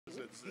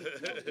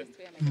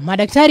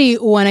Madaktari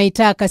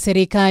wanaitaka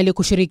serikali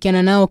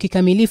kushirikiana nao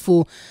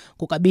kikamilifu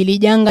kukabili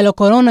janga la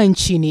corona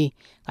nchini.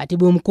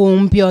 Katibu mkuu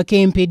mpya wa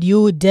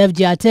KPMDU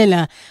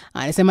Atela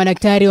anasema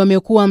daktari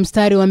wamekuwa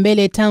mstari wa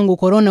mbele tangu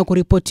corona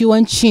kuripotiwa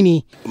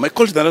nchini. My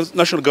call to the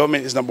national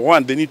government is number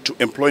one, they need to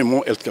employ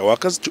more healthcare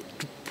workers to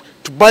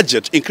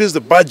budget, increase the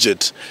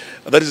budget.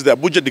 That is their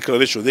budget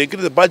declaration. They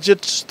increase the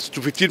budget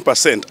to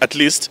 15% at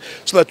least,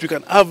 so that we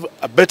can have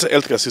a better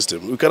healthcare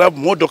system. We can have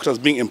more doctors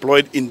being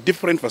employed in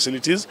different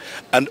facilities,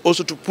 and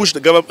also to push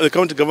the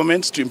county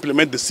governments to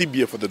implement the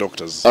CBA for the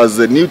doctors. As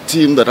a new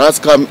team that has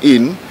come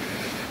in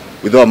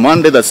with our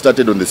mandate that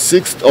started on the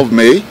 6th of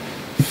May,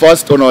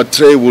 first on our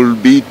tray will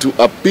be to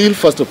appeal,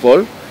 first of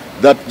all,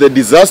 that the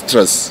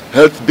disastrous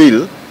health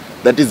bill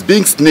that is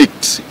being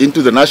sneaked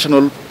into the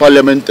National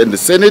Parliament and the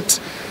Senate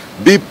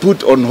be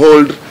put on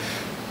hold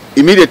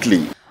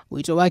immediately.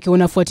 Wito wake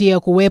unafuatia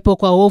kuwepo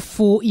kwa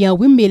hofu ya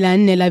wimbi la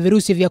 4 la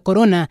virusi vya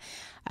corona,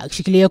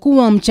 akishikilia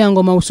kuwa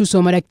mchango mahususi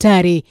wa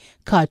madaktari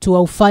katu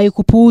haufai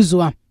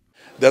kupuuzwa.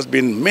 There's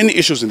been many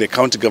issues in the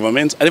county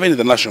government and even in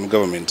the national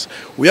government.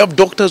 We have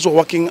doctors who are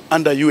working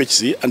under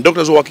UHC and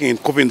doctors who are working in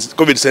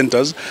COVID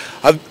centers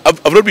have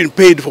not been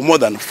paid for more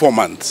than 4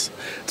 months.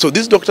 So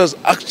these doctors,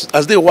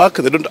 as they work,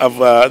 they don't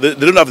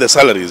have their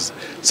salaries.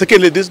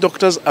 Secondly, these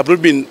doctors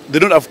they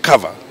don't have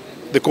cover,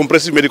 the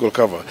comprehensive medical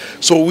cover.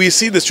 So we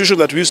see the situation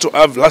that we used to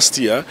have last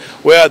year,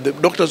 where the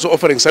doctors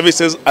offering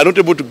services are not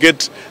able to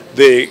get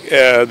the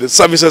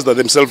services that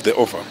themselves they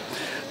offer.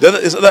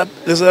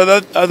 There's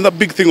another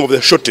big thing of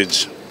the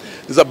shortage.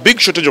 There's a big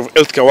shortage of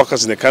healthcare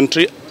workers in the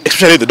country,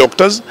 especially the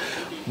doctors.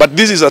 But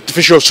this is an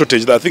artificial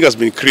shortage that I think has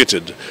been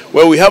created,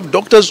 where we have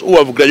doctors who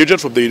have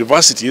graduated from the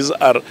universities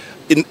are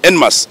en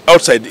masse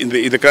outside in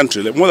the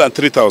country, like more than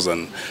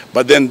 3,000.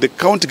 But then the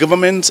county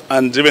government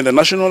and even the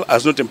national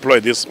has not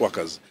employed these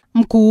workers.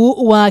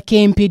 Mkuu wa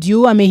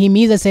KPMDU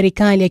amehimiza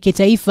serikali ya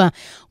kitaifa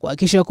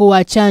kuhakikisha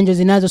kuwa chanjo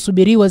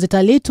zinazosubiriwa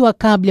zitaletwa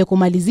kabla ya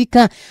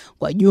kumalizika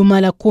kwa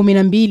juma la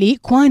 12,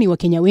 kwani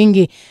Wakenya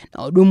wengi na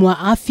wahudumu wa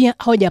afya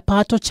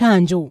hawajapata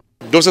chanjo.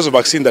 Doses of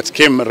vaccine that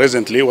came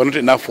recently were not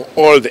enough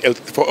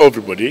for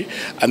everybody,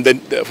 and then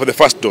for the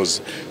first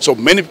dose. So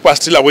many people are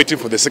still waiting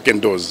for the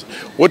second dose.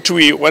 What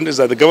we want is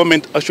that the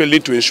government actually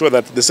need to ensure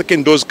that the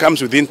second dose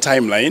comes within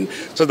timeline,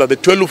 so that the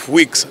 12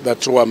 weeks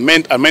that are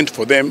meant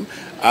for them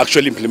are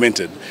actually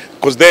implemented.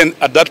 Because then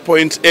at that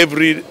point,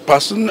 every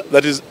person,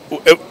 that is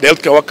the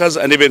healthcare workers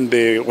and even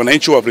the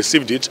wananchi who have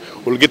received it,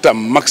 will get a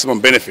maximum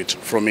benefit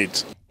from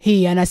it.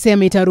 Hii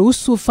anasema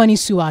itaruhusu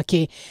ufanisi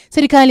wake.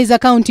 Serikali za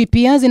kaunti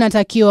pia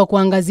zinatakiwa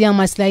kuangazia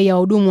maslahi ya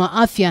wahudumu wa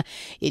afya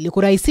ili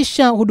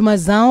kurahisisha huduma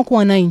zao kwa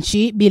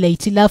wananchi bila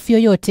hitilafu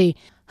yoyote.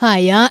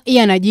 Haya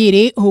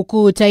yanajiri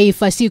huku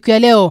taifa siku ya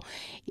leo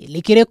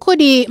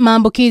likirekodi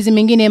maambukizi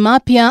mengine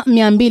mapya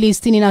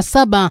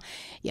 267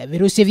 ya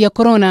virusi vya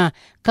corona.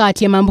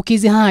 Kati ya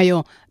maambukizi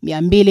hayo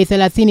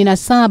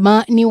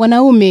 237 ni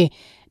wanaume,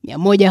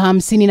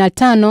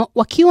 155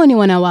 wakiwa ni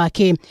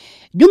wanawake.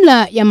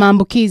 Jumla ya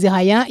maambukizi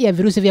haya ya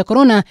virusi vya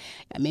corona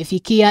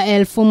yamefikia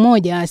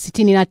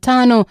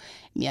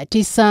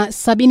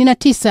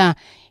 1065,979,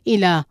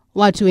 ila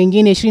watu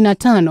wengine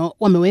 25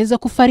 wameweza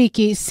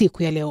kufariki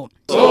siku ya leo.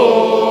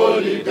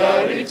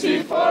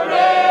 Solidarity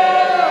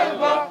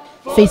forever.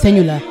 Faith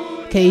Anyula,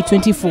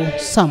 K24,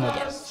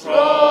 Samoja.